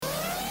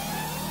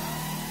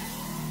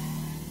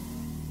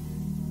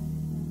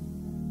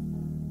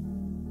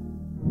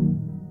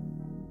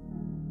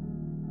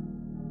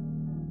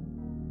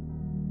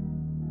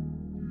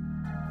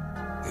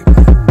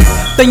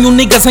Tenho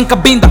niggas em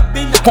Cabinda,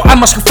 com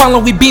armas que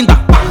falam ibinda.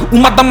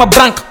 Uma Dama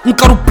Branca, um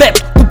carro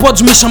preto, tu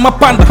podes me chamar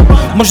Panda.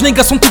 Meus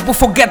niggas são tipo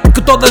foguete que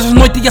todas as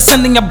noites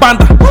acendem a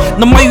banda.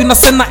 Na mayo e na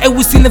cena eu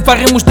e Sidney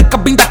varemos de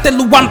Cabinda até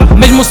Luanda.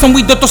 Mesmo sem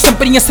eu tô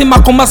sempre em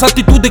cima com mais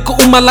atitude que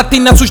uma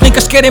latina. Se os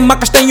niggas querem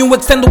macas, tenho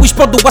acendem,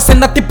 explodo a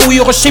cena tipo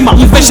Hiroshima.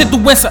 Inveja de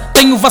doença,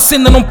 tenho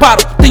vacina, não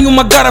paro. Tenho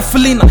uma gara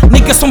felina,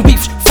 niggas são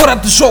bifes, fora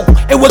de jogo,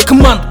 eu é que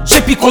mando,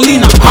 J.P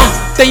Colina.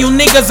 Tenho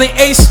niggas em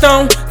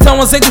extão,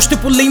 são azedos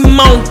tipo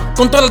limão.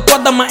 Controla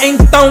toda mas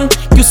então,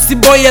 que o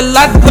C-boy é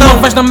ladrão.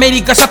 Mas na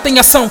América já tem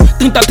ação,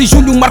 30 de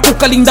julho marca o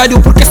calendário.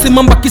 Porque esse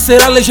mambo aqui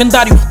será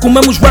legendário.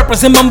 Comemos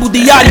rappers em mambo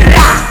diário.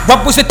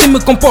 Vapos é time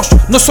composto,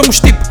 nós somos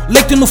tipo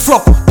leite no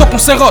floco. Tô com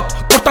serrote,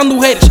 cortando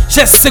reiras,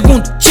 Jess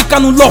Segundo,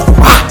 Chicano Loco.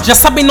 Já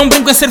sabem, não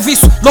brinco em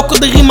serviço, louco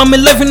de rima me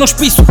levem no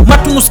hospício.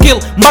 Mato no skill,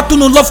 mato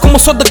no love como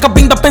sou da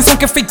Cabinda, pensam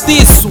que é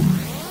feitiço.